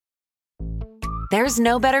There's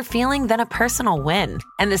no better feeling than a personal win,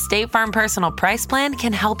 and the State Farm Personal Price Plan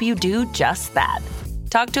can help you do just that.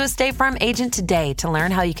 Talk to a State Farm agent today to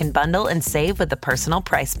learn how you can bundle and save with the Personal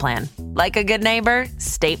Price Plan. Like a good neighbor,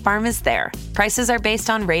 State Farm is there. Prices are based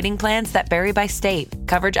on rating plans that vary by state.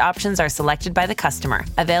 Coverage options are selected by the customer.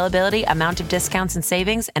 Availability, amount of discounts and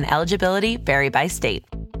savings, and eligibility vary by state.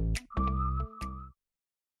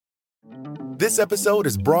 This episode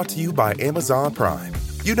is brought to you by Amazon Prime.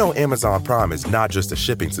 You know Amazon Prime is not just a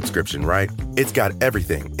shipping subscription, right? It's got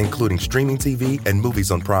everything, including streaming TV and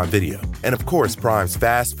movies on Prime Video. And of course, Prime's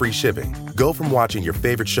fast, free shipping. Go from watching your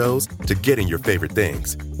favorite shows to getting your favorite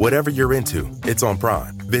things. Whatever you're into, it's on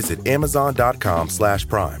Prime. Visit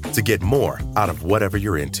Amazon.com/Prime to get more out of whatever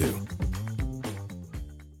you're into.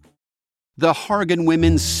 The Hargan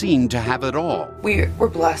women seemed to have it all. We were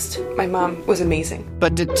blessed. My mom was amazing.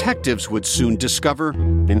 But detectives would soon discover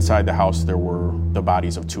inside the house there were the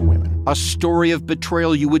bodies of 2 women. A story of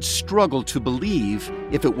betrayal you would struggle to believe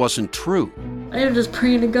if it wasn't true. I am just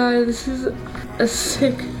praying to God, this is a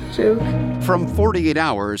sick joke. From 48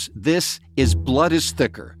 Hours, this is Blood is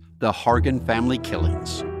Thicker, the Hargan Family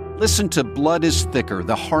Killings. Listen to Blood is Thicker,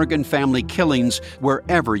 the Hargan Family Killings,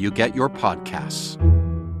 wherever you get your podcasts.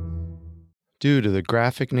 Due to the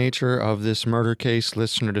graphic nature of this murder case,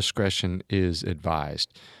 listener discretion is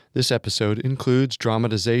advised. This episode includes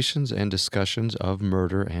dramatizations and discussions of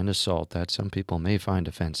murder and assault that some people may find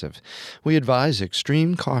offensive. We advise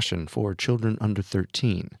extreme caution for children under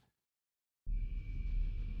 13.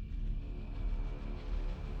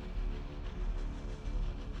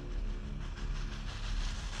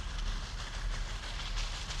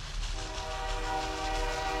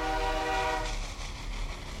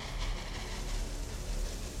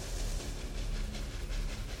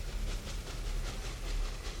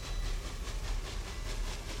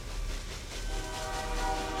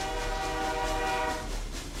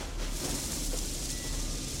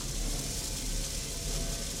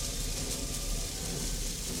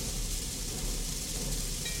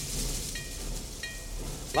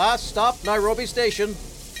 Last stop, Nairobi Station.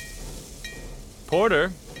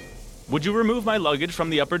 Porter, would you remove my luggage from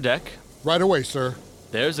the upper deck? Right away, sir.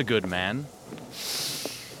 There's a good man.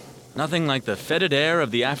 Nothing like the fetid air of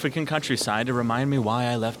the African countryside to remind me why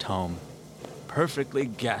I left home. Perfectly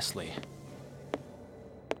ghastly.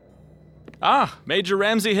 Ah, Major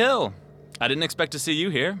Ramsey Hill. I didn't expect to see you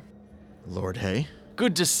here. Lord Hay?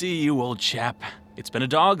 Good to see you, old chap. It's been a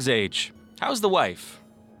dog's age. How's the wife?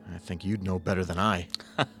 I think you'd know better than I.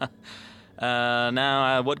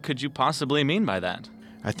 Now, what could you possibly mean by that?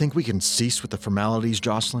 I think we can cease with the formalities,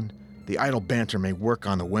 Josslyn. The idle banter may work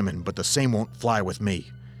on the women, but the same won't fly with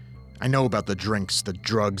me. I know about the drinks, the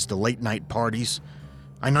drugs, the late-night parties.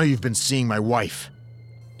 I know you've been seeing my wife.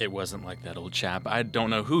 It wasn't like that, old chap. I don't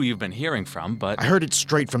know who you've been hearing from, but... I heard it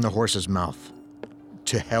straight from the horse's mouth.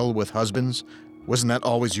 To hell with husbands? Wasn't that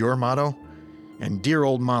always your motto? And dear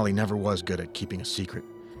old Molly never was good at keeping a secret.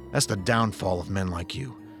 That's the downfall of men like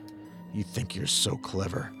you. You think you're so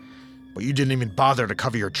clever, but you didn't even bother to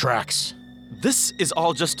cover your tracks. This is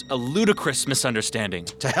all just a ludicrous misunderstanding.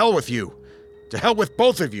 To hell with you. To hell with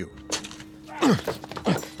both of you.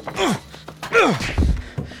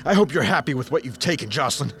 I hope you're happy with what you've taken,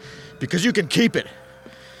 Josslyn, because you can keep it.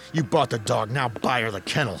 You bought the dog, now buy her the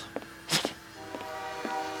kennel.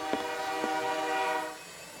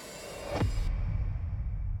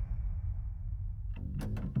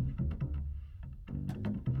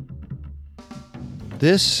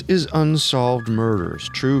 This is Unsolved Murders,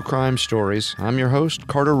 True Crime Stories. I'm your host,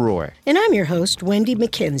 Carter Roy. And I'm your host, Wendy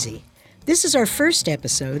McKenzie. This is our first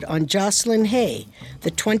episode on Josslyn Hay, the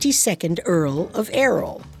 22nd Earl of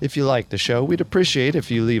Errol. If you like the show, we'd appreciate if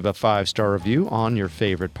you leave a 5-star review on your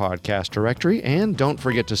favorite podcast directory. And don't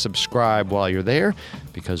forget to subscribe while you're there,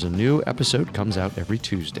 because a new episode comes out every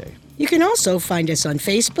Tuesday. You can also find us on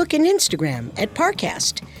Facebook and Instagram at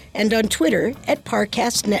Parcast, and on Twitter at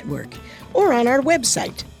Parcast Network, or on our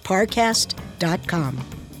website, parcast.com.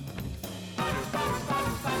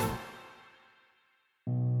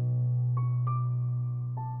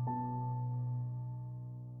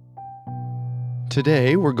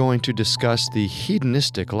 Today, we're going to discuss the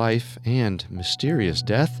hedonistic life and mysterious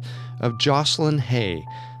death of Josslyn Hay,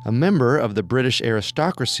 a member of the British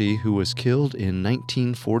aristocracy who was killed in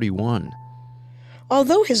 1941.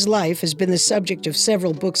 Although his life has been the subject of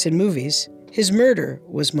several books and movies, his murder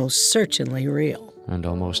was most certainly real. And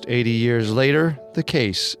almost 80 years later, the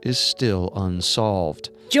case is still unsolved.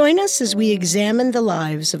 Join us as we examine the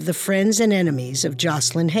lives of the friends and enemies of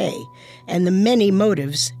Josslyn Hay and the many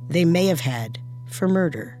motives they may have had for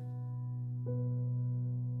murder.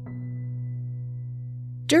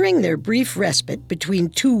 During their brief respite between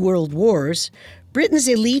two world wars, Britain's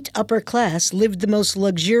elite upper class lived the most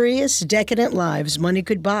luxurious, decadent lives money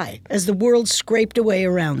could buy as the world scraped away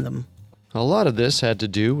around them. A lot of this had to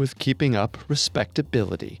do with keeping up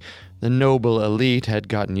respectability. The noble elite had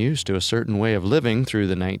gotten used to a certain way of living through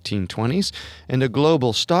the 1920s, and a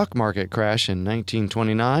global stock market crash in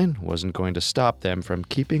 1929 wasn't going to stop them from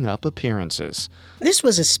keeping up appearances. This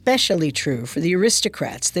was especially true for the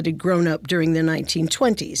aristocrats that had grown up during the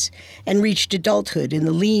 1920s and reached adulthood in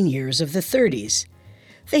the lean years of the 30s.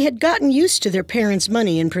 They had gotten used to their parents'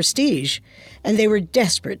 money and prestige, and they were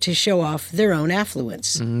desperate to show off their own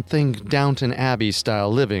affluence. Think Downton Abbey-style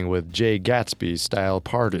living with Jay Gatsby-style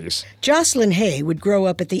parties. Josslyn Hay would grow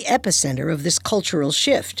up at the epicenter of this cultural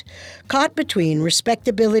shift, caught between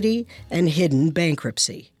respectability and hidden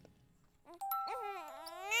bankruptcy.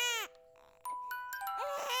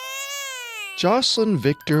 Josslyn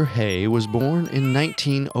Victor Hay was born in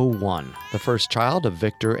 1901, the first child of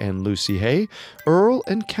Victor and Lucy Hay, Earl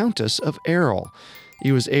and Countess of Errol.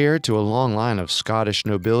 He was heir to a long line of Scottish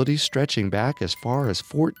nobility stretching back as far as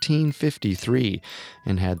 1453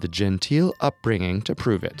 and had the genteel upbringing to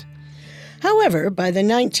prove it. However, by the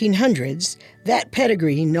 1900s, that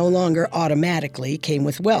pedigree no longer automatically came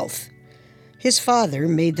with wealth. His father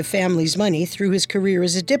made the family's money through his career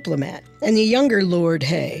as a diplomat, and the younger Lord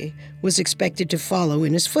Hay was expected to follow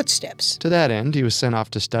in his footsteps. To that end, he was sent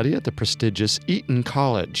off to study at the prestigious Eton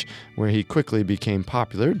College, where he quickly became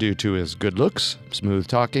popular due to his good looks, smooth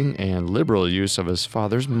talking, and liberal use of his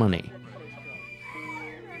father's money.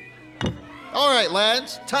 All right,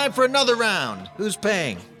 lads, time for another round. Who's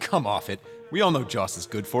paying? Come off it. We all know Joss is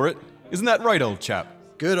good for it. Isn't that right, old chap?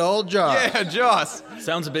 Good old Joss. Yeah, Joss.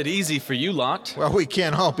 Sounds a bit easy for you lot. Well, we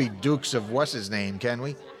can't all be dukes of what's-his-name, can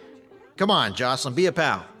we? Come on, Josslyn, be a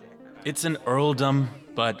pal. It's an earldom,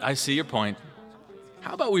 but I see your point.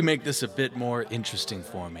 How about we make this a bit more interesting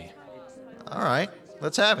for me? All right,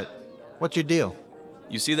 let's have it. What's your deal?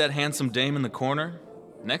 You see that handsome dame in the corner?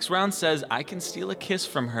 Next round says I can steal a kiss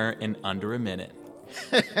from her in under a minute.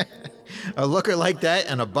 A looker like that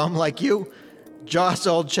and a bum like you? Joss,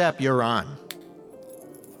 old chap, you're on.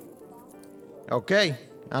 Okay,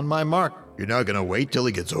 on my mark. You're not gonna wait till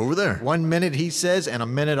he gets over there? 1 minute, he says, and a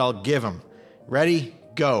minute I'll give him. Ready?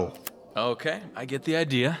 Go. Okay, I get the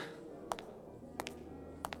idea.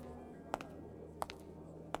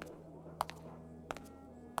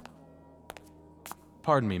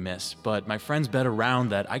 Pardon me, miss, but my friends bet around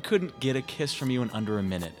that I couldn't get a kiss from you in under a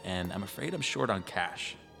minute, and I'm afraid I'm short on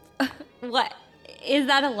cash. What? Is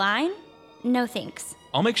that a line? No thanks.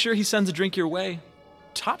 I'll make sure he sends a drink your way.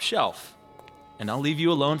 Top shelf. And I'll leave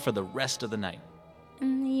you alone for the rest of the night.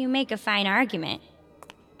 You make a fine argument.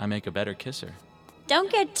 I make a better kisser.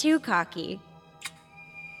 Don't get too cocky.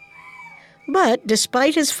 But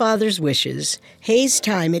despite his father's wishes, Hay's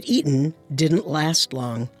time at Eton didn't last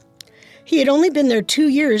long. He had only been there 2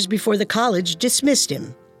 years before the college dismissed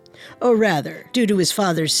him. Or rather, due to his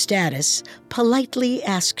father's status, politely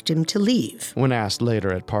asked him to leave. When asked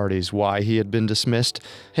later at parties why he had been dismissed,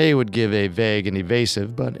 Hay would give a vague and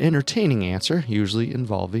evasive but entertaining answer, usually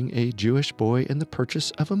involving a Jewish boy and the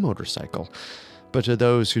purchase of a motorcycle. But to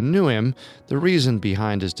those who knew him, the reason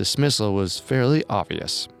behind his dismissal was fairly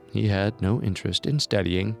obvious. He had no interest in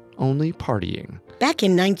studying, only partying. Back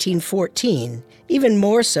in 1914, even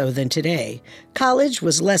more so than today, college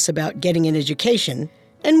was less about getting an education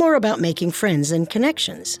and more about making friends and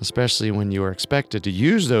connections. Especially when you are expected to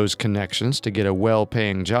use those connections to get a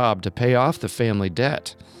well-paying job to pay off the family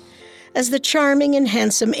debt. As the charming and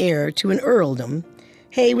handsome heir to an earldom,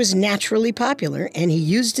 Hay was naturally popular, and he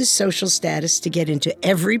used his social status to get into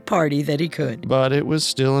every party that he could. But it was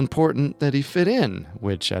still important that he fit in,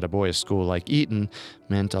 which at a boys' school like Eton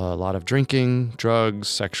meant a lot of drinking, drugs,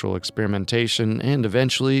 sexual experimentation, and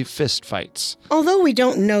eventually fist fights. Although we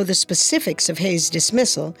don't know the specifics of Hay's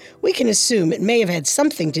dismissal, we can assume it may have had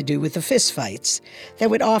something to do with the fist fights that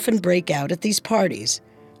would often break out at these parties,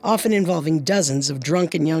 often involving dozens of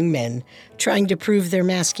drunken young men trying to prove their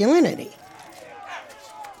masculinity.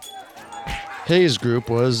 Hay's group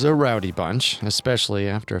was a rowdy bunch, especially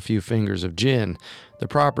after a few fingers of gin. The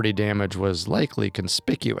property damage was likely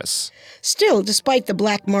conspicuous. Still, despite the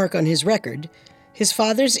black mark on his record, his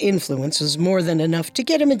father's influence was more than enough to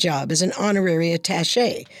get him a job as an honorary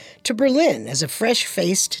attaché to Berlin as a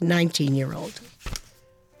fresh-faced 19-year-old.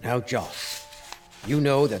 Now, Joss, you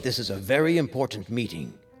know that this is a very important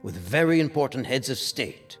meeting with very important heads of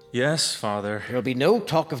state. Yes, Father. There'll be no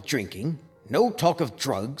talk of drinking, no talk of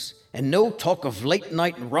drugs, and no talk of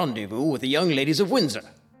late-night rendezvous with the young ladies of Windsor.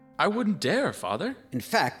 I wouldn't dare, Father. In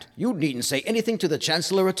fact, you needn't say anything to the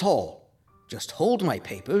Chancellor at all. Just hold my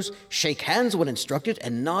papers, shake hands when instructed,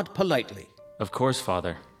 and nod politely. Of course,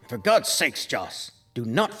 Father. For God's sakes, Joss, do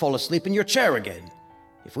not fall asleep in your chair again.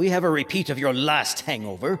 If we have a repeat of your last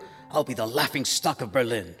hangover, I'll be the laughingstock of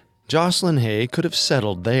Berlin. Josslyn Hay could have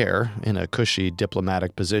settled there, in a cushy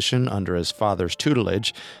diplomatic position under his father's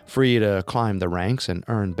tutelage, free to climb the ranks and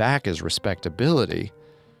earn back his respectability.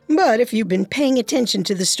 But if you've been paying attention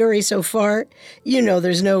to the story so far, you know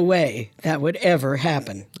there's no way that would ever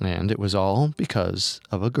happen. And it was all because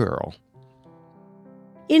of a girl.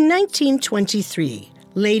 In 1923,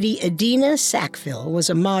 Lady Idina Sackville was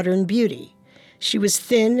a modern beauty. She was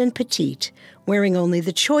thin and petite, wearing only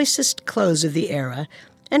the choicest clothes of the era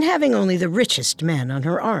and having only the richest men on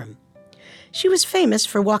her arm. She was famous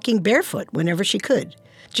for walking barefoot whenever she could,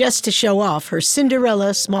 just to show off her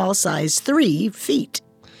Cinderella small size 3 feet.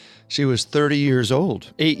 She was 30 years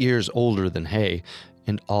old, 8 years older than Hay,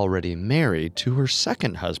 and already married to her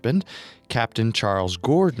second husband, Captain Charles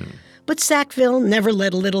Gordon. But Sackville never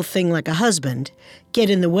let a little thing like a husband get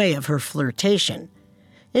in the way of her flirtation.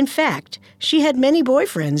 In fact, she had many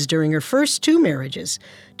boyfriends during her first 2 marriages,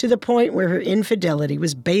 to the point where her infidelity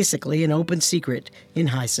was basically an open secret in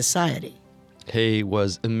high society. Hay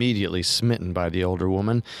was immediately smitten by the older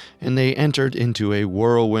woman, and they entered into a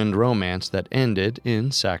whirlwind romance that ended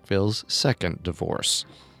in Sackville's second divorce.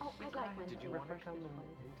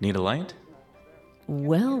 Need a light?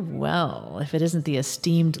 Well, well, if it isn't the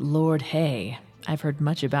esteemed Lord Hay. I've heard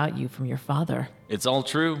much about you from your father. It's all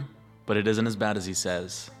true, but it isn't as bad as he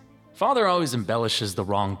says. Father always embellishes the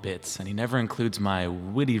wrong bits, and he never includes my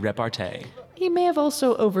witty repartee. He may have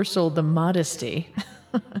also oversold the modesty.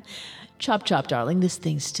 Chop, chop, darling, this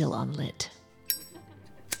thing's still unlit.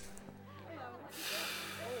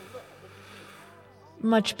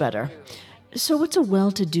 Much better. So what's a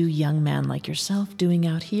well-to-do young man like yourself doing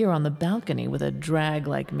out here on the balcony with a drag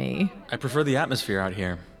like me? I prefer the atmosphere out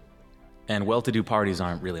here, and well-to-do parties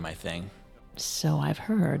aren't really my thing. So I've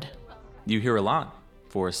heard. You hear a lot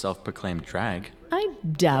for a self-proclaimed drag. I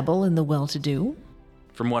dabble in the well-to-do.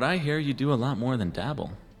 From what I hear, you do a lot more than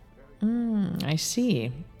dabble. I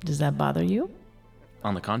see. Does that bother you?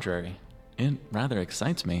 On the contrary, it rather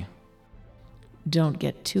excites me. Don't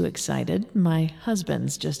get too excited. My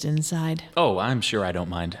husband's just inside. Oh, I'm sure I don't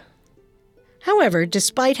mind. However,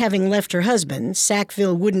 despite having left her husband,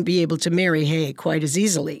 Sackville wouldn't be able to marry Hay quite as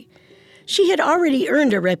easily. She had already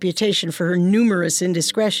earned a reputation for her numerous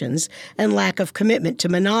indiscretions and lack of commitment to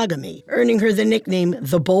monogamy, earning her the nickname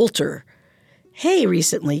the Bolter. Hay,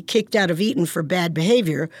 recently kicked out of Eton for bad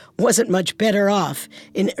behavior, wasn't much better off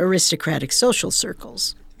in aristocratic social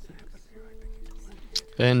circles.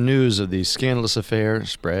 And news of the scandalous affair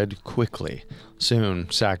spread quickly. Soon,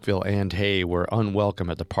 Sackville and Hay were unwelcome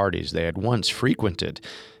at the parties they had once frequented,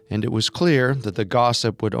 and it was clear that the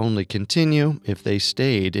gossip would only continue if they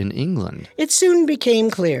stayed in England. It soon became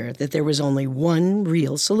clear that there was only one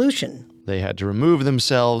real solution. They had to remove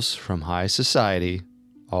themselves from high society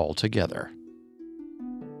altogether.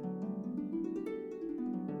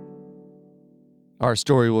 Our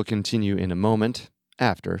story will continue in a moment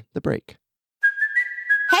after the break.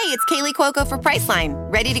 Hey, it's Kaylee Cuoco for Priceline.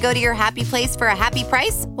 Ready to go to your happy place for a happy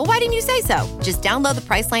price? Well, why didn't you say so? Just download the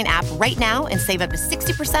Priceline app right now and save up to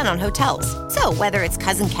 60% on hotels. So whether it's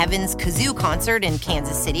Cousin Kevin's Kazoo Concert in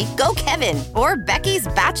Kansas City, go Kevin, or Becky's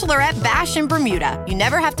Bachelorette Bash in Bermuda, you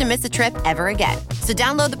never have to miss a trip ever again. So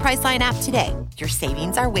download the Priceline app today. Your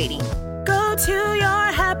savings are waiting. Go to your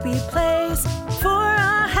happy place for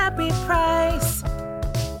a happy price.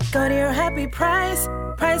 Go to your happy price,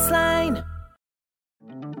 Priceline.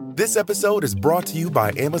 This episode is brought to you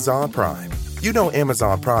by Amazon Prime. You know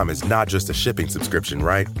Amazon Prime is not just a shipping subscription,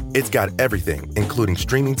 right? It's got everything, including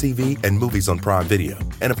streaming TV and movies on Prime Video.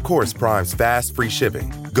 And of course, Prime's fast, free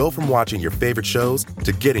shipping. Go from watching your favorite shows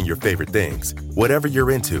to getting your favorite things. Whatever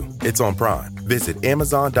you're into, it's on Prime. Visit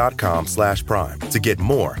Amazon.com/Prime to get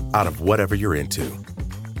more out of whatever you're into.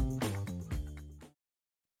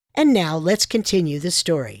 And now let's continue the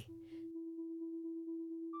story.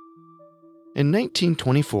 In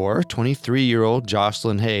 1924, 23-year-old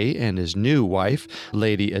Josslyn Hay and his new wife,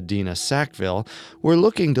 Lady Idina Sackville, were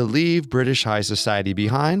looking to leave British high society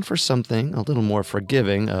behind for something a little more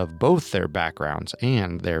forgiving of both their backgrounds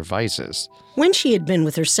and their vices. When she had been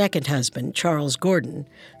with her second husband, Charles Gordon,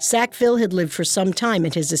 Sackville had lived for some time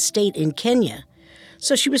at his estate in Kenya,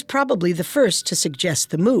 so she was probably the first to suggest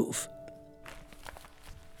the move.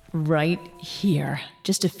 Right here,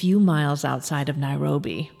 just a few miles outside of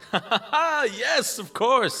Nairobi. Yes, of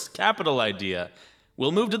course. Capital idea.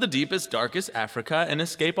 We'll move to the deepest, darkest Africa and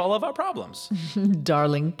escape all of our problems.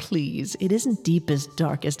 Darling, please. It isn't deepest,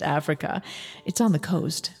 darkest Africa. It's on the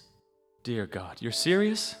coast. Dear God, you're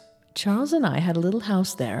serious? Charles and I had a little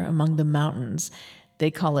house there among the mountains.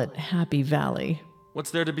 They call it Happy Valley.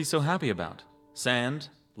 What's there to be so happy about? Sand?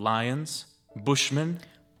 Lions? Bushmen?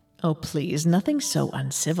 Oh, please, nothing so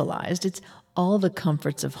uncivilized. It's all the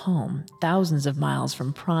comforts of home, thousands of miles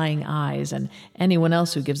from prying eyes and anyone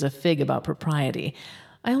else who gives a fig about propriety.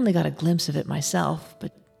 I only got a glimpse of it myself,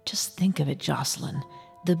 but just think of it, Josslyn.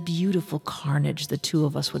 The beautiful carnage the two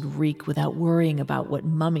of us would wreak without worrying about what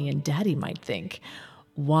Mummy and Daddy might think.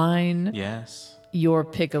 Wine. Yes. Your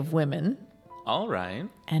pick of women. All right.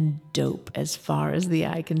 And dope as far as the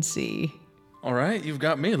eye can see. All right, you've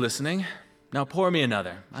got me listening. Now pour me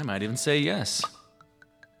another. I might even say yes.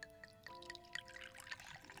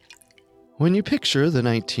 When you picture the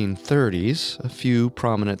 1930s, a few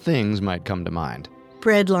prominent things might come to mind.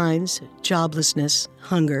 Bread lines, joblessness,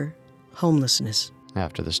 hunger, homelessness.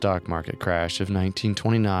 After the stock market crash of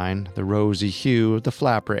 1929, the rosy hue of the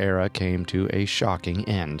flapper era came to a shocking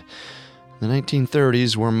end. The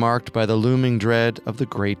 1930s were marked by the looming dread of the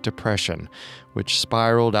Great Depression, which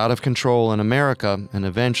spiraled out of control in America and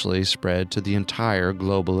eventually spread to the entire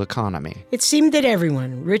global economy. It seemed that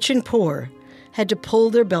everyone, rich and poor, had to pull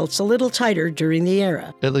their belts a little tighter during the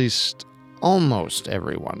era. At least, almost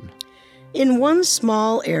everyone. In one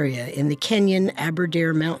small area in the Kenyan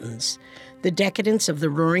Aberdare Mountains, the decadence of the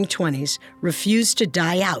Roaring Twenties refused to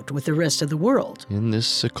die out with the rest of the world. In this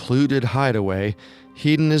secluded hideaway,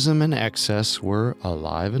 hedonism and excess were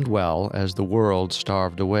alive and well as the world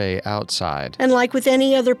starved away outside. And like with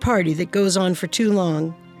any other party that goes on for too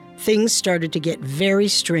long, things started to get very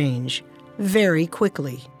strange, very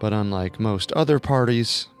quickly. But unlike most other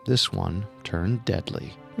parties, this one turned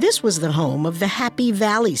deadly. This was the home of the Happy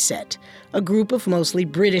Valley set, a group of mostly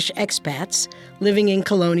British expats living in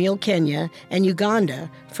colonial Kenya and Uganda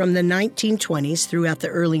from the 1920s throughout the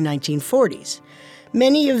early 1940s.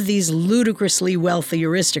 Many of these ludicrously wealthy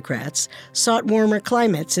aristocrats sought warmer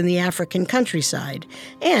climates in the African countryside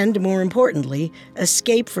and, more importantly,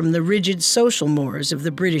 escape from the rigid social mores of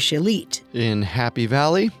the British elite. In Happy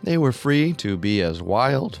Valley, they were free to be as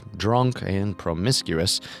wild, drunk, and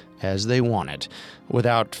promiscuous as they wanted,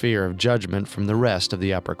 without fear of judgment from the rest of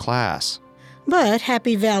the upper class. But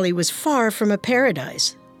Happy Valley was far from a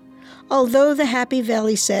paradise. Although the Happy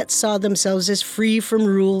Valley set saw themselves as free from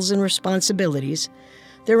rules and responsibilities,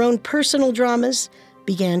 their own personal dramas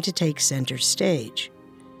began to take center stage.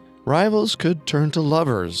 Rivals could turn to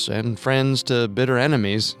lovers and friends to bitter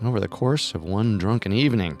enemies over the course of one drunken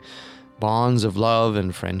evening. Bonds of love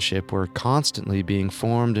and friendship were constantly being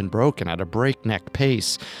formed and broken at a breakneck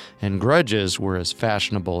pace, and grudges were as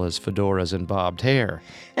fashionable as fedoras and bobbed hair.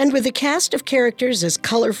 And with a cast of characters as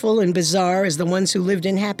colorful and bizarre as the ones who lived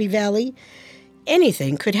in Happy Valley,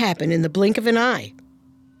 anything could happen in the blink of an eye,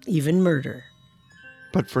 even murder.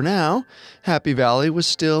 But for now, Happy Valley was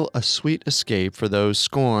still a sweet escape for those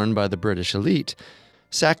scorned by the British elite.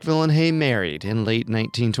 Sackville and Hay married in late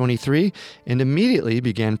 1923 and immediately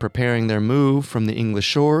began preparing their move from the English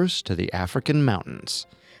shores to the African mountains.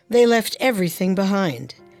 They left everything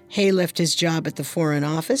behind. Hay left his job at the Foreign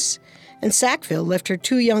Office, and Sackville left her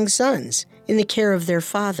 2 young sons in the care of their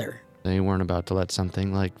father. They weren't about to let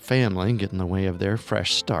something like family get in the way of their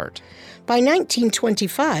fresh start. By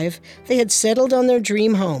 1925, they had settled on their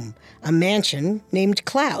dream home, a mansion named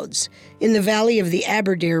Clouds, in the valley of the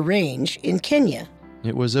Aberdare Range in Kenya.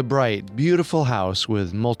 It was a bright, beautiful house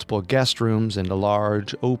with multiple guest rooms and a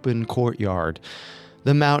large, open courtyard.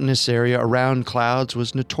 The mountainous area around Clouds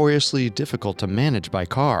was notoriously difficult to manage by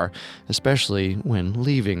car, especially when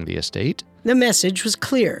leaving the estate. The message was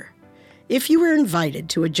clear. If you were invited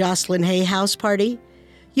to a Josslyn Hay house party,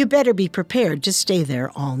 you better be prepared to stay there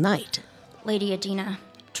all night. Lady Idina,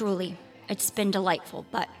 truly, it's been delightful,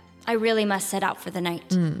 but I really must set out for the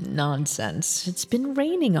night. Nonsense. It's been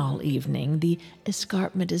raining all evening. The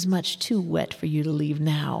escarpment is much too wet for you to leave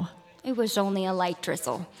now. It was only a light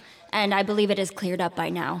drizzle, and I believe it is cleared up by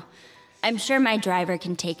now. I'm sure my driver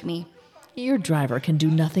can take me. Your driver can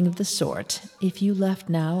do nothing of the sort. If you left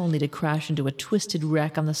now only to crash into a twisted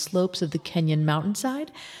wreck on the slopes of the Kenyan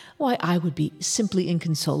mountainside, why, I would be simply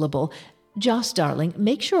inconsolable. Joss, darling,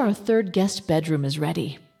 make sure our 3rd guest bedroom is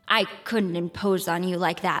ready. I couldn't impose on you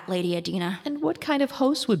like that, Lady Idina. And what kind of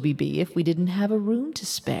host would we be if we didn't have a room to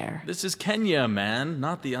spare? This is Kenya, man,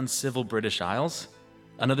 not the uncivil British Isles.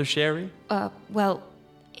 Another sherry? Well,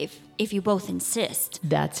 if you both insist.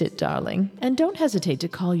 That's it, darling. And don't hesitate to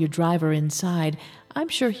call your driver inside. I'm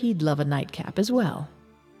sure he'd love a nightcap as well.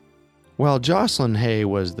 While Josslyn Hay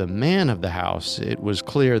was the man of the house, it was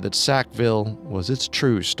clear that Sackville was its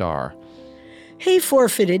true star. Hay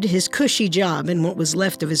forfeited his cushy job and what was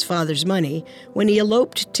left of his father's money when he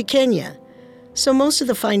eloped to Kenya so most of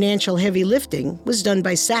the financial heavy lifting was done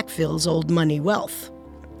by Sackville's old money wealth.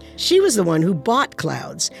 She was the one who bought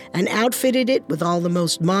Clouds and outfitted it with all the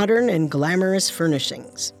most modern and glamorous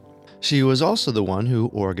furnishings. She was also the one who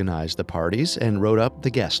organized the parties and wrote up the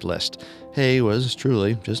guest list. Hay was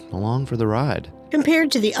truly just along for the ride.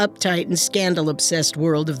 Compared to the uptight and scandal-obsessed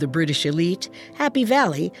world of the British elite, Happy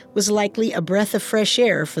Valley was likely a breath of fresh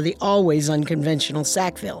air for the always unconventional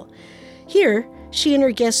Sackville. Here, she and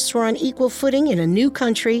her guests were on equal footing in a new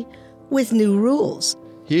country with new rules.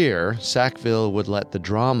 Here, Sackville would let the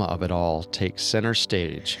drama of it all take center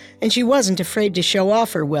stage. And she wasn't afraid to show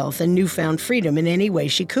off her wealth and newfound freedom in any way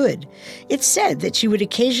she could. It's said that she would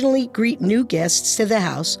occasionally greet new guests to the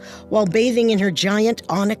house while bathing in her giant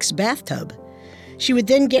onyx bathtub. She would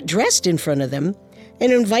then get dressed in front of them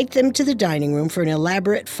and invite them to the dining room for an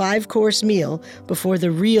elaborate 5-course meal before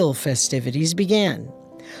the real festivities began.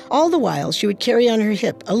 All the while, she would carry on her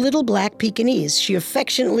hip a little black Pekingese she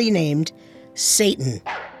affectionately named Satan.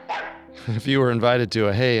 If you were invited to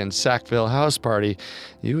a Hay and Sackville house party,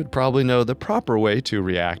 you would probably know the proper way to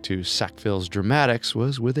react to Sackville's dramatics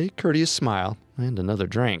was with a courteous smile and another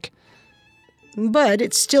drink. But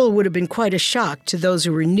it still would have been quite a shock to those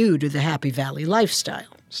who were new to the Happy Valley lifestyle.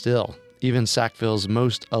 Still, even Sackville's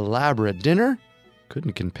most elaborate dinner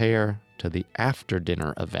couldn't compare to the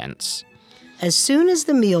after-dinner events. As soon as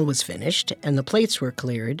the meal was finished and the plates were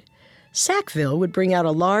cleared, Sackville would bring out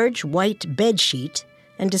a large white bedsheet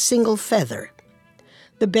and a single feather.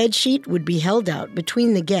 The bedsheet would be held out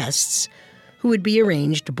between the guests, who would be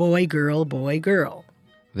arranged boy, girl, boy, girl.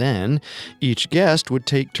 Then, each guest would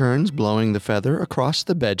take turns blowing the feather across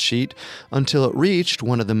the bedsheet until it reached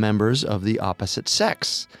one of the members of the opposite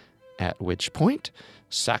sex, at which point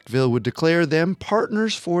Sackville would declare them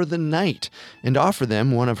partners for the night and offer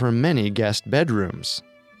them one of her many guest bedrooms.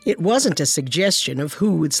 It wasn't a suggestion of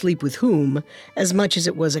who would sleep with whom, as much as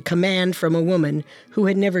it was a command from a woman who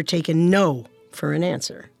had never taken no for an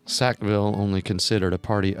answer. Sackville only considered a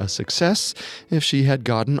party a success if she had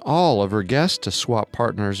gotten all of her guests to swap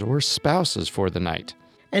partners or spouses for the night.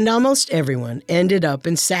 And almost everyone ended up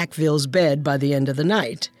in Sackville's bed by the end of the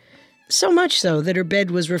night. So much so that her bed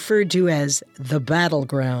was referred to as the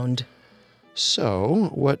battleground. So,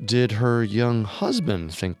 what did her young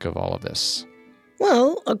husband think of all of this?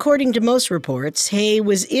 Well, according to most reports, Hay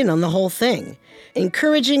was in on the whole thing,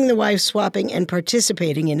 encouraging the wife swapping and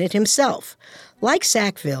participating in it himself. Like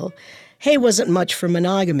Sackville, Hay wasn't much for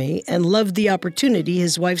monogamy and loved the opportunity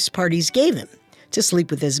his wife's parties gave him to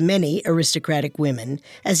sleep with as many aristocratic women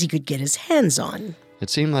as he could get his hands on. It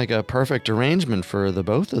seemed like a perfect arrangement for the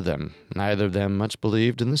both of them. Neither of them much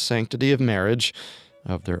believed in the sanctity of marriage,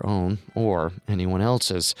 of their own or anyone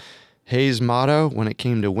else's. Hay's motto when it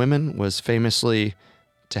came to women was famously,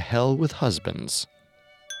 "To hell with husbands."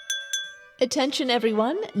 Attention,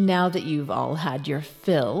 everyone. Now that you've all had your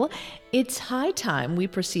fill, it's high time we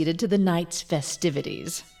proceeded to the night's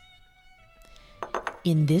festivities.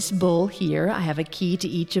 In this bowl here, I have a key to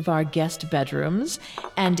each of our guest bedrooms,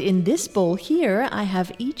 and in this bowl here, I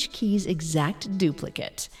have each key's exact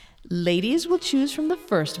duplicate. Ladies will choose from the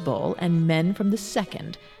first bowl and men from the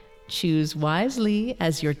second. Choose wisely,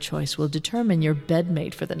 as your choice will determine your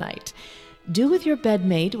bedmate for the night. Do with your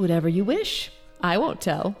bedmate whatever you wish. I won't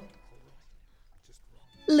tell.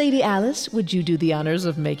 Lady Alice, would you do the honors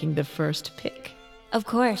of making the first pick? Of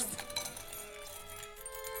course.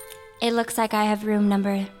 It looks like I have room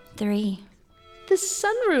number 3. The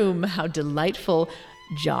sunroom, how delightful.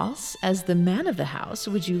 Joss, as the man of the house,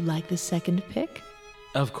 would you like the second pick?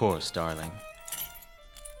 Of course, darling.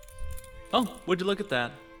 Oh, would you look at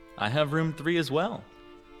that? I have room 3 as well.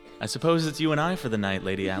 I suppose it's you and I for the night,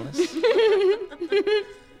 Lady Alice.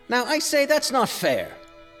 Now, I say that's not fair.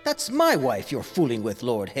 That's my wife you're fooling with,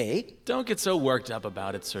 Lord Hay. Don't get so worked up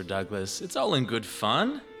about it, Sir Douglas. It's all in good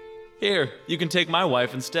fun. Here, you can take my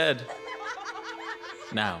wife instead.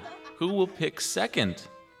 Now, who will pick second?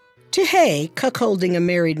 To Hay, cuckolding a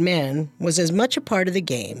married man was as much a part of the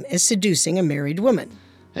game as seducing a married woman.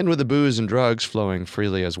 And with the booze and drugs flowing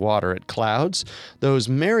freely as water at Clouds, those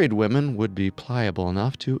married women would be pliable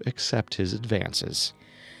enough to accept his advances.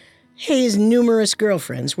 Hay's numerous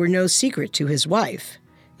girlfriends were no secret to his wife.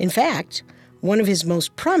 In fact, one of his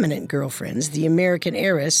most prominent girlfriends, the American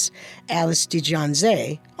heiress Alice de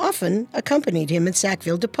Jonzé, often accompanied him in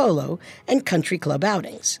Sackville to polo and country club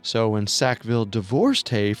outings. So when Sackville divorced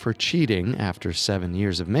Hay for cheating after 7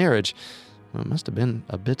 years of marriage, well, it must have been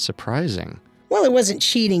a bit surprising. Well, it wasn't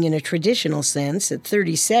cheating in a traditional sense. At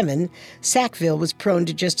 37, Sackville was prone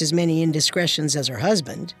to just as many indiscretions as her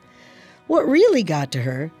husband. What really got to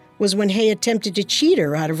her was when Hay attempted to cheat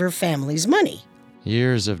her out of her family's money.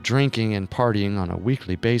 Years of drinking and partying on a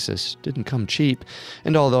weekly basis didn't come cheap,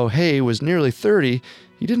 and although Hay was nearly 30,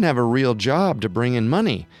 he didn't have a real job to bring in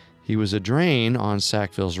money. He was a drain on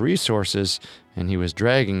Sackville's resources, and he was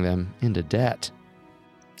dragging them into debt.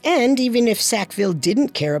 And even if Sackville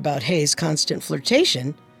didn't care about Hay's constant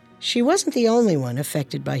flirtation, she wasn't the only one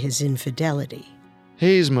affected by his infidelity.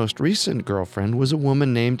 Hay's most recent girlfriend was a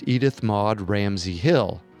woman named Edith Maud Ramsey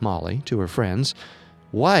Hill, Molly to her friends,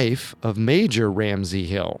 wife of Major Ramsey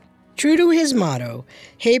Hill. True to his motto,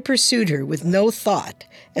 Hay pursued her with no thought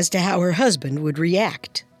as to how her husband would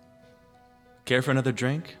react. Care for another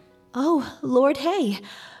drink? Oh, Lord Hay.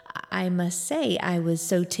 I must say, I was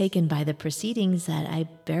so taken by the proceedings that I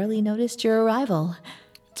barely noticed your arrival.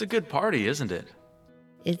 It's a good party, isn't it?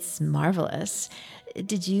 It's marvelous.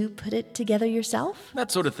 Did you put it together yourself?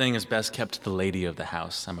 That sort of thing is best kept to the lady of the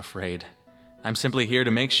house, I'm afraid. I'm simply here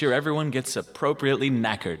to make sure everyone gets appropriately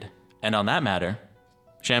knackered. And on that matter,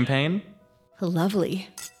 champagne? Lovely.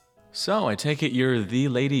 So, I take it you're the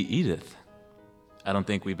Lady Edith. I don't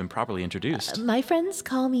think we've been properly introduced. My friends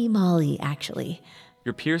call me Molly, actually.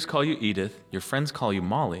 Your peers call you Edith, your friends call you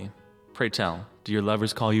Molly. Pray tell, do your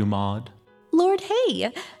lovers call you Maud? Lord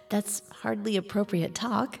Hay, that's hardly appropriate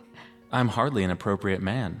talk. I'm hardly an appropriate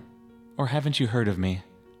man. Or haven't you heard of me?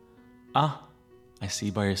 Ah, I see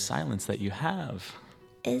by your silence that you have.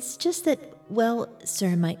 It's just that, well,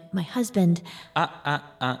 sir, my husband...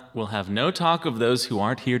 We'll have no talk of those who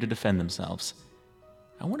aren't here to defend themselves.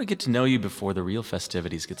 I want to get to know you before the real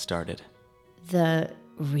festivities get started. The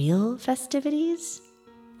real festivities?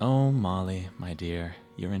 Oh, Molly, my dear,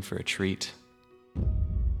 you're in for a treat.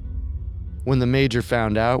 When the Major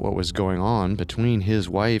found out what was going on between his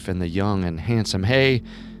wife and the young and handsome Hay,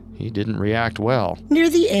 he didn't react well. Near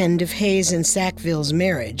the end of Hay's and Sackville's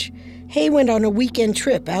marriage, Hay went on a weekend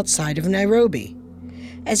trip outside of Nairobi.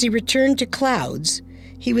 As he returned to Clouds,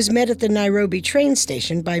 he was met at the Nairobi train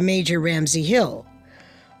station by Major Ramsey Hill,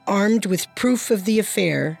 armed with proof of the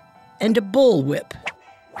affair and a bullwhip.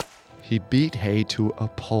 He beat Hay to a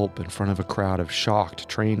pulp in front of a crowd of shocked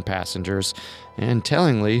train passengers, and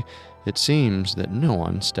tellingly, it seems that no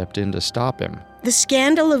one stepped in to stop him. The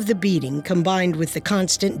scandal of the beating, combined with the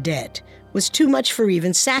constant debt, was too much for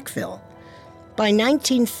even Sackville. By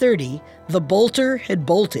 1930, the bolter had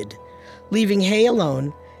bolted, leaving Hay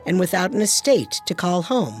alone and without an estate to call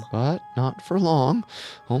home. But not for long.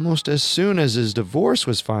 Almost as soon as his divorce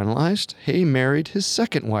was finalized, Hay married his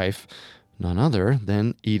second wife, none other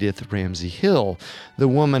than Edith Ramsey Hill, the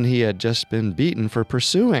woman he had just been beaten for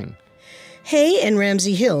pursuing. Hay and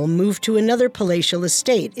Ramsey Hill moved to another palatial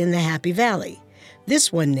estate in the Happy Valley,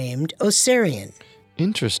 this one named Osarian.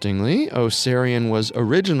 Interestingly, Osarian was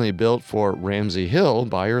originally built for Ramsey Hill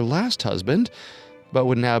by her last husband, but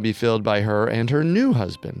would now be filled by her and her new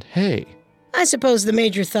husband, Hay. I suppose the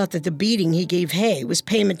Major thought that the beating he gave Hay was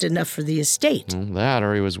payment enough for the estate. Well, that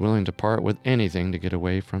or he was willing to part with anything to get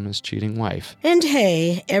away from his cheating wife. And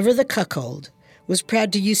Hay, ever the cuckold, was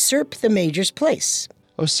proud to usurp the Major's place.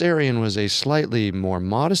 Osarian was a slightly more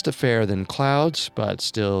modest affair than Clouds, but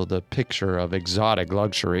still the picture of exotic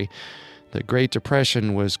luxury. The Great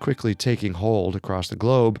Depression was quickly taking hold across the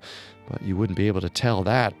globe, but you wouldn't be able to tell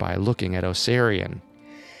that by looking at Osarian.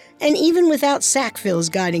 And even without Sackville's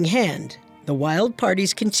guiding hand, the wild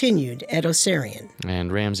parties continued at Osarian.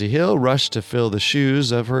 And Ramsey Hill rushed to fill the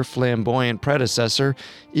shoes of her flamboyant predecessor,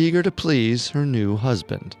 eager to please her new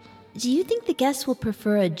husband. Do you think the guests will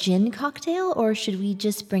prefer a gin cocktail, or should we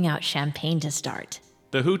just bring out champagne to start?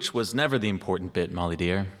 The hooch was never the important bit, Molly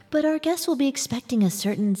dear. But our guests will be expecting a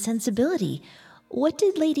certain sensibility. What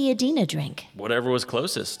did Lady Idina drink? Whatever was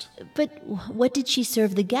closest. But what did she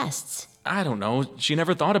serve the guests? I don't know. She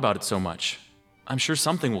never thought about it so much. I'm sure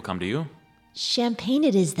something will come to you. Champagne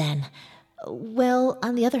it is, then. Well,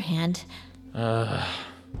 on the other hand...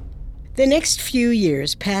 The next few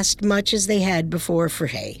years passed much as they had before for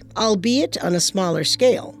Hay, albeit on a smaller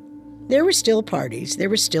scale. There were still parties, there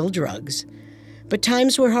were still drugs. But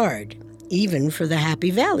times were hard, even for the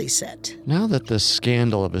Happy Valley set. Now that the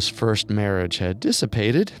scandal of his first marriage had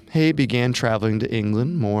dissipated, Hay began traveling to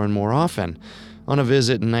England more and more often. On a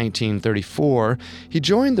visit in 1934, he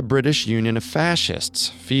joined the British Union of Fascists,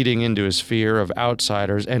 feeding into his fear of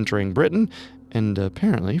outsiders entering Britain, and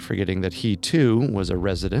apparently forgetting that he, too, was a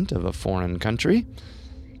resident of a foreign country.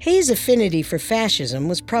 Hay's affinity for fascism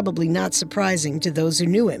was probably not surprising to those who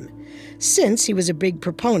knew him, since he was a big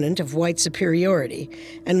proponent of white superiority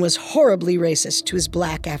and was horribly racist to his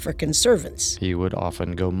black African servants. He would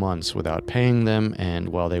often go months without paying them, and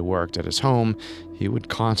while they worked at his home, he would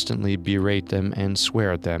constantly berate them and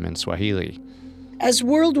swear at them in Swahili. As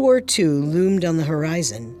World War II loomed on the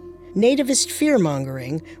horizon, nativist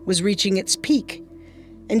fear-mongering was reaching its peak.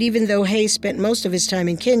 And even though Hay spent most of his time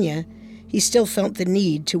in Kenya, he still felt the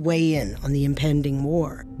need to weigh in on the impending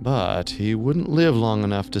war. But he wouldn't live long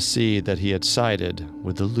enough to see that he had sided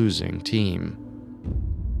with the losing team.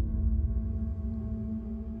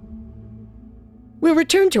 We'll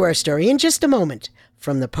return to our story in just a moment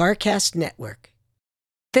from the Parcast Network.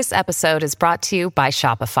 This episode is brought to you by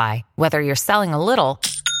Shopify. Whether you're selling a little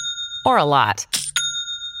or a lot,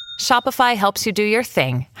 Shopify helps you do your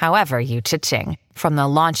thing, however you cha-ching. From the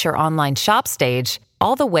launch your online shop stage,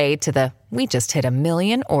 all the way to the we just hit 1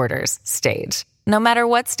 million orders stage. No matter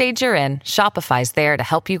what stage you're in, Shopify's there to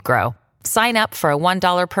help you grow. Sign up for a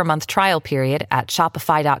 $1 per month trial period at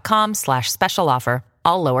shopify.com/special offer,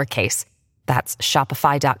 all lowercase. That's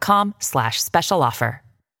shopify.com/special offer.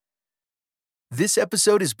 This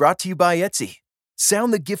episode is brought to you by Etsy.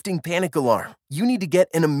 Sound the gifting panic alarm. You need to get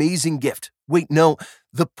an amazing gift. Wait, no,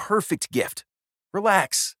 the perfect gift.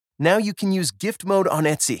 Relax. Now you can use gift mode on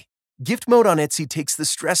Etsy. Gift mode on Etsy takes the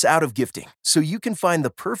stress out of gifting, so you can find the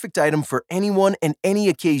perfect item for anyone and any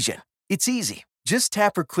occasion. It's easy. Just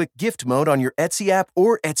tap or click gift mode on your Etsy app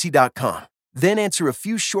or Etsy.com. Then answer a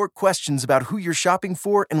few short questions about who you're shopping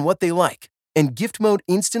for and what they like. And gift mode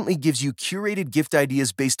instantly gives you curated gift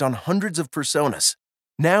ideas based on hundreds of personas.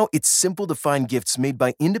 Now it's simple to find gifts made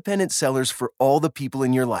by independent sellers for all the people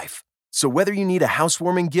in your life. So whether you need a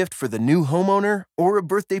housewarming gift for the new homeowner or a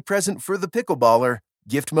birthday present for the pickleballer,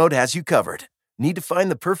 Gift Mode has you covered. Need to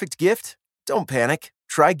find the perfect gift? Don't panic.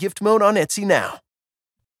 Try Gift Mode on Etsy now.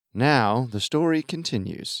 Now, the story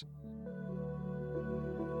continues.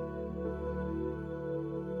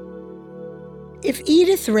 If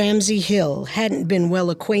Edith Ramsey Hill hadn't been well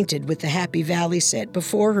acquainted with the Happy Valley set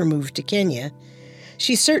before her move to Kenya,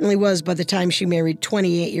 she certainly was by the time she married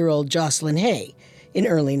 28-year-old Josslyn Hay in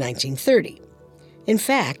early 1930. In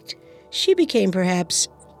fact, she became perhaps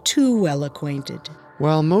too well acquainted.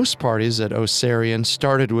 While most parties at Osarian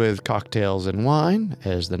started with cocktails and wine,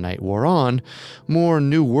 as the night wore on, more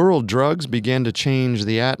New World drugs began to change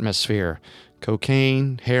the atmosphere.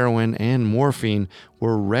 Cocaine, heroin, and morphine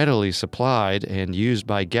were readily supplied and used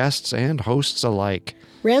by guests and hosts alike.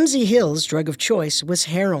 Ramsey Hill's drug of choice was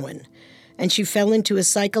heroin, and she fell into a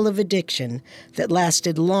cycle of addiction that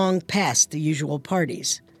lasted long past the usual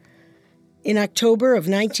parties. In October of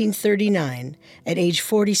 1939, at age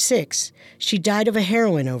 46, she died of a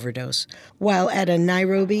heroin overdose while at a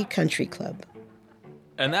Nairobi country club.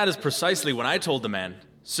 And that is precisely when I told the man,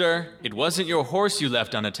 "Sir, it wasn't your horse you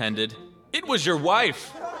left unattended. It was your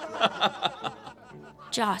wife."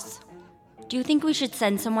 Joss, do you think we should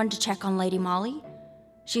send someone to check on Lady Molly?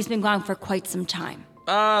 She's been gone for quite some time.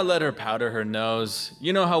 Let her powder her nose.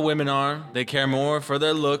 You know how women are. They care more for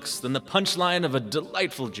their looks than the punchline of a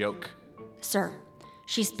delightful joke. Sir,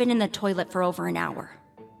 she's been in the toilet for over an hour.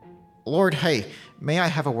 Lord Hay, may I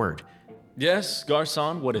have a word? Yes,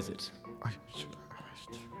 Garçon, what is it?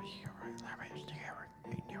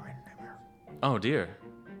 Oh, dear.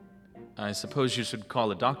 I suppose you should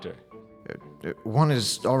call a doctor. One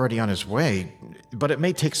is already on his way, but it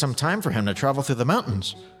may take some time for him to travel through the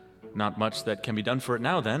mountains. Not much that can be done for it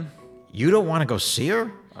now, then. You don't want to go see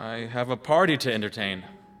her? I have a party to entertain.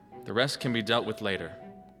 The rest can be dealt with later.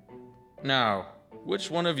 Now,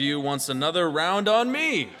 which one of you wants another round on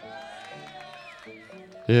me?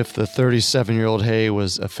 If the 37-year-old Hay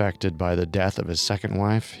was affected by the death of his second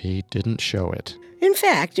wife, he didn't show it. In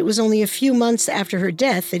fact, it was only a few months after her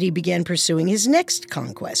death that he began pursuing his next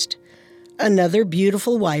conquest, another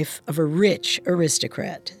beautiful wife of a rich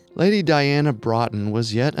aristocrat. Lady Diana Broughton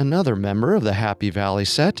was yet another member of the Happy Valley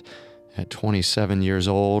set. At 27 years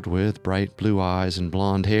old, with bright blue eyes and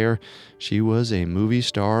blonde hair, she was a movie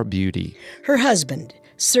star beauty. Her husband,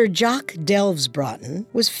 Sir Jock Delves Broughton,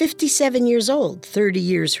 was 57 years old, 30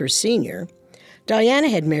 years her senior. Diana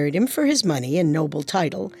had married him for his money and noble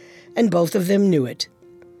title, and both of them knew it.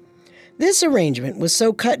 This arrangement was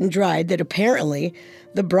so cut and dried that apparently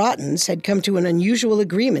the Broughtons had come to an unusual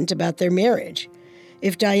agreement about their marriage.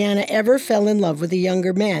 If Diana ever fell in love with a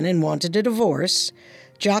younger man and wanted a divorce,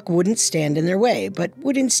 Jock wouldn't stand in their way, but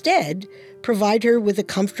would instead provide her with a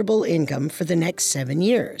comfortable income for the next 7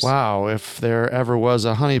 years. Wow, if there ever was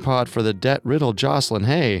a honeypot for the debt-riddled Josslyn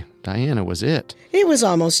Hay, Diana was it. It was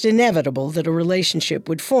almost inevitable that a relationship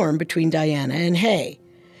would form between Diana and Hay.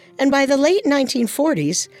 And by the late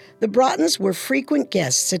 1940s, the Broughtons were frequent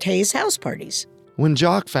guests at Hay's house parties. When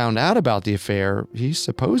Jock found out about the affair, he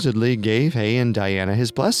supposedly gave Hay and Diana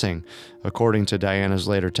his blessing, according to Diana's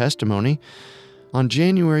later testimony. On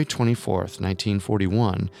January 24th,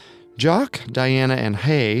 1941, Jock, Diana, and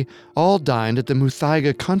Hay all dined at the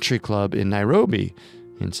Muthaiga Country Club in Nairobi.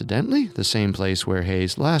 Incidentally, the same place where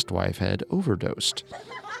Hay's last wife had overdosed.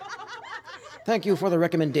 Thank you for the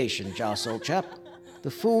recommendation, Joss, old chap.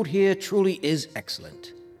 The food here truly is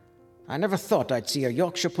excellent. I never thought I'd see a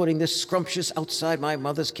Yorkshire pudding this scrumptious outside my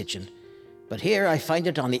mother's kitchen. But here I find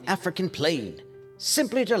it on the African plain.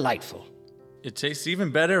 Simply delightful. It tastes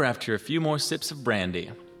even better after a few more sips of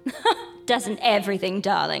brandy. Doesn't everything,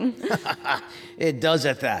 darling? It does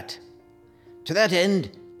at that. To that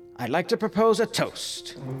end, I'd like to propose a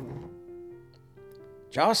toast.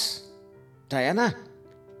 Joss, Diana,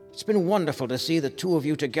 it's been wonderful to see the two of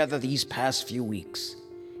you together these past few weeks.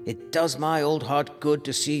 It does my old heart good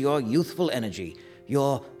to see your youthful energy,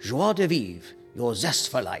 your joie de vivre, your zest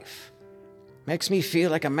for life. Makes me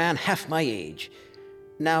feel like a man half my age.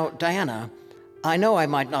 Now, Diana, I know I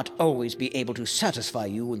might not always be able to satisfy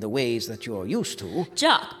you in the ways that you're used to.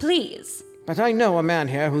 Jock, please. But I know a man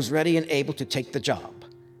here who's ready and able to take the job.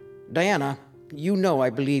 Diana, you know I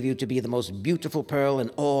believe you to be the most beautiful pearl in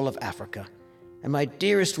all of Africa, and my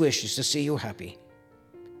dearest wish is to see you happy.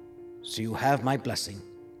 So you have my blessing.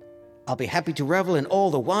 I'll be happy to revel in all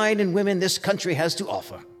the wine and women this country has to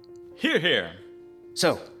offer. Hear, hear.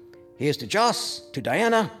 So, here's to Joss, to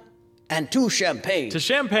Diana, and to champagne. To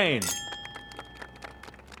champagne.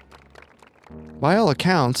 By all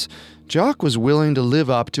accounts, Jock was willing to live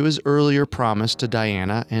up to his earlier promise to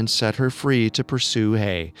Diana and set her free to pursue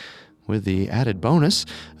Hay, with the added bonus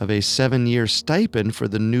of a 7-year stipend for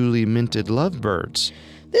the newly minted lovebirds.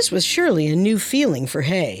 This was surely a new feeling for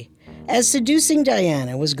Hay, as seducing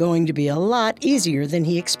Diana was going to be a lot easier than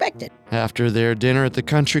he expected. After their dinner at the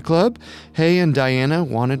country club, Hay and Diana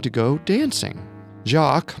wanted to go dancing.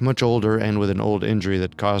 Jock, much older and with an old injury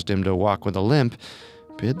that caused him to walk with a limp,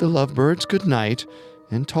 bid the lovebirds good night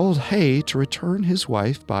and told Hay to return his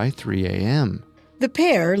wife by 3 a.m. The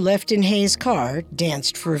pair, left in Hay's car,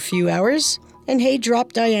 danced for a few hours, and Hay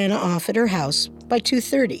dropped Diana off at her house by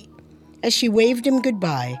 2:30. As she waved him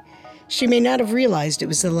goodbye, she may not have realized it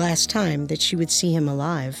was the last time that she would see him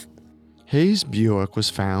alive. Hay's Buick was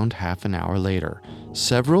found half an hour later,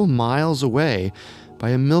 several miles away, by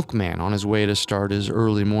a milkman on his way to start his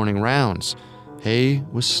early morning rounds. Hay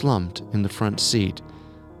was slumped in the front seat,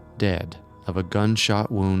 dead of a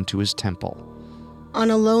gunshot wound to his temple. On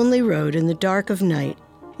a lonely road in the dark of night,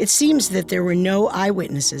 it seems that there were no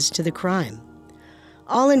eyewitnesses to the crime.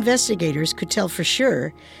 All investigators could tell for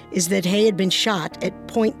sure is that Hay had been shot at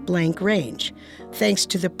point-blank range, thanks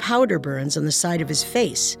to the powder burns on the side of his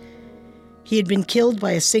face. He had been killed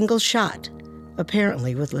by a single shot,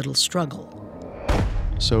 apparently with little struggle.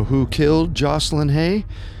 So who killed Josslyn Hay?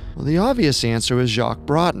 Well, the obvious answer was Jacques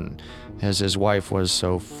Broughton, as his wife was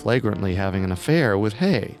so flagrantly having an affair with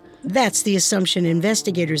Hay. That's the assumption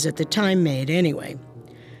investigators at the time made anyway.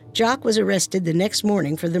 Jacques was arrested the next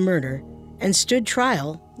morning for the murder and stood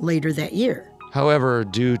trial later that year. However,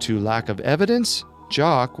 due to lack of evidence,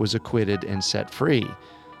 Jacques was acquitted and set free.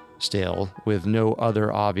 Still, with no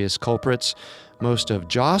other obvious culprits, most of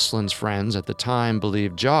Josslyn's friends at the time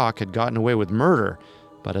believed Jacques had gotten away with murder,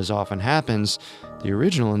 but as often happens, the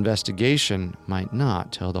original investigation might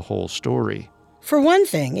not tell the whole story. For one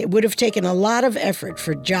thing, it would have taken a lot of effort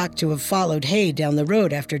for Jacques to have followed Hay down the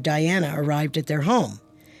road after Diana arrived at their home.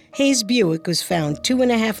 Hay's Buick was found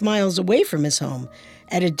 2.5 miles away from his home,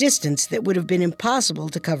 at a distance that would have been impossible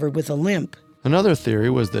to cover with a limp. Another theory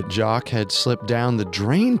was that Jacques had slipped down the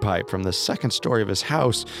drain pipe from the second story of his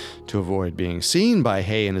house to avoid being seen by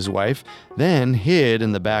Hay and his wife, then hid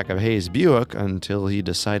in the back of Hay's Buick until he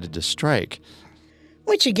decided to strike.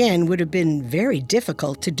 Which again would have been very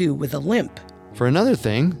difficult to do with a limp. For another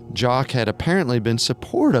thing, Jacques had apparently been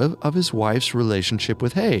supportive of his wife's relationship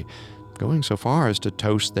with Hay, going so far as to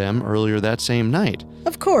toast them earlier that same night.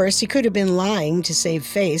 Of course, he could have been lying to save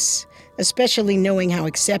face, especially knowing how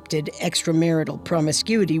accepted extramarital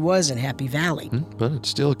promiscuity was in Happy Valley. But it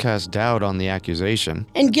still cast doubt on the accusation.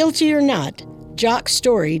 And guilty or not, Jacques'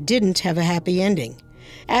 story didn't have a happy ending.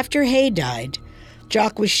 After Hay died,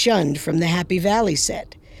 Jacques was shunned from the Happy Valley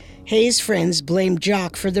set. Hay's friends blamed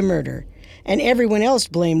Jacques for the murder, and everyone else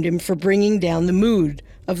blamed him for bringing down the mood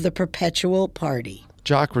of the perpetual party.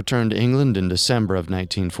 Jacques returned to England in December of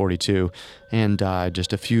 1942 and died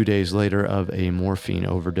just a few days later of a morphine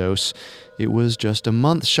overdose. It was just a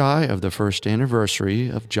month shy of the first anniversary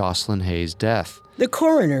of Josslyn Hay's death. The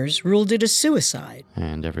coroners ruled it a suicide.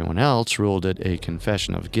 And everyone else ruled it a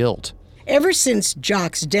confession of guilt. Ever since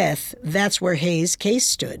Jacques' death, that's where Hay's case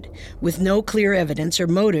stood, with no clear evidence or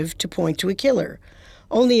motive to point to a killer.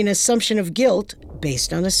 Only an assumption of guilt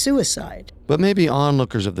based on a suicide. But maybe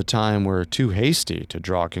onlookers of the time were too hasty to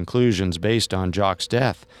draw conclusions based on Jacques'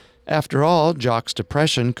 death. After all, Jock's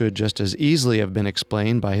depression could just as easily have been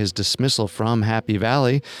explained by his dismissal from Happy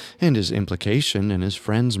Valley and his implication in his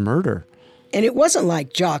friend's murder. And it wasn't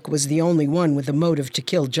like Jock was the only one with a motive to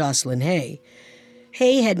kill Josslyn Hay.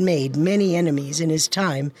 Hay had made many enemies in his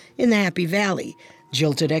time in the Happy Valley: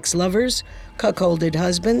 jilted ex-lovers, cuckolded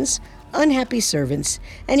husbands, unhappy servants,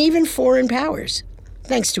 and even foreign powers,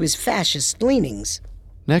 thanks to his fascist leanings.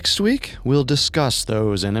 Next week, we'll discuss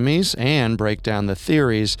those enemies and break down the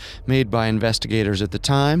theories made by investigators at the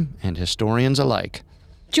time and historians alike.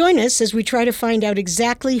 Join us as we try to find out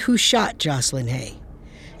exactly who shot Josslyn Hay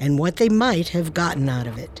and what they might have gotten out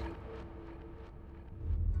of it.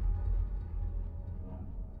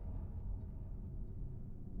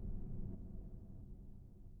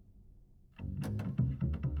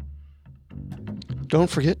 Don't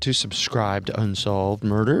forget to subscribe to Unsolved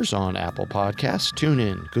Murders on Apple Podcasts,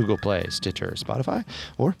 TuneIn, Google Play, Stitcher, Spotify,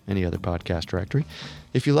 or any other podcast directory.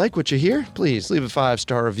 If you like what you hear, please leave a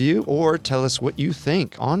 5-star review or tell us what you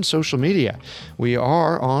think on social media. We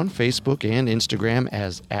are on Facebook and Instagram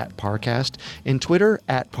as @Parcast and Twitter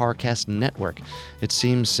 @Parcast Network. It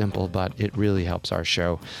seems simple, but it really helps our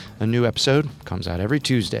show. A new episode comes out every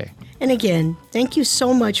Tuesday. And again, thank you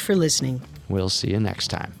so much for listening. We'll see you next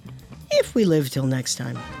time. If we live till next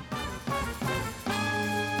time.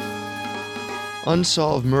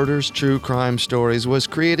 Unsolved Murders True Crime Stories was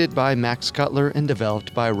created by Max Cutler and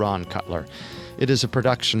developed by Ron Cutler. It is a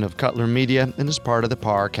production of Cutler Media and is part of the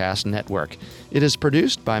Parcast Network. It is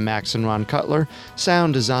produced by Max and Ron Cutler,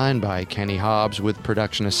 sound designed by Kenny Hobbs, with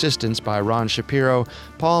production assistance by Ron Shapiro,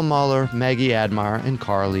 Paul Mahler, Maggie Admire, and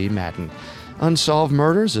Carly Madden. Unsolved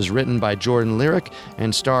Murders is written by Jordan Lyric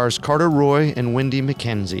and stars Carter Roy and Wendy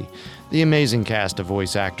McKenzie. The amazing cast of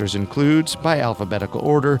voice actors includes, by alphabetical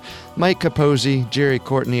order, Mike Capozzi, Jerry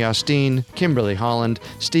Courtney Austin, Kimberly Holland,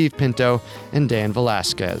 Steve Pinto, and Dan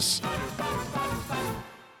Velasquez.